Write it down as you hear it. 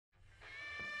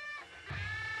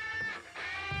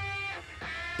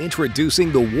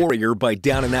Introducing the Warrior by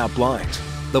Down and Out Blinds.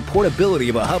 The portability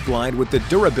of a hub blind with the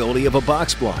durability of a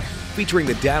box blind. Featuring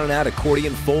the Down and Out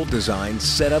accordion fold design,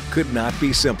 setup could not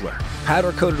be simpler.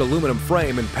 Powder-coated aluminum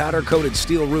frame and powder-coated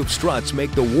steel roof struts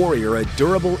make the Warrior a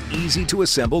durable,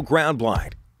 easy-to-assemble ground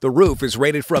blind. The roof is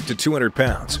rated for up to 200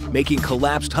 pounds, making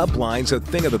collapsed hub blinds a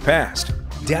thing of the past.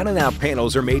 Down and Out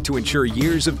panels are made to ensure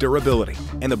years of durability,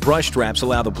 and the brush straps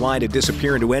allow the blind to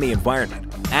disappear into any environment.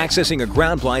 Accessing a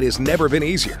ground blind has never been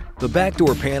easier. The back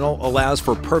door panel allows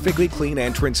for perfectly clean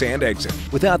entrance and exit,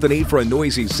 without the need for a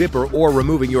noisy zipper or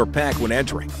removing your pack when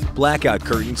entering. Blackout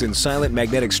curtains and silent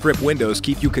magnetic strip windows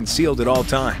keep you concealed at all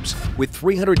times. With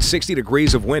 360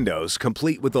 degrees of windows,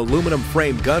 complete with aluminum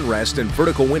frame gun rest and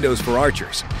vertical windows for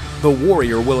archers, the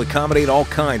Warrior will accommodate all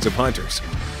kinds of hunters.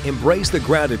 Embrace the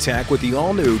ground attack with the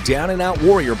all-new Down and Out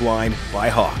Warrior blind by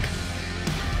Hawk.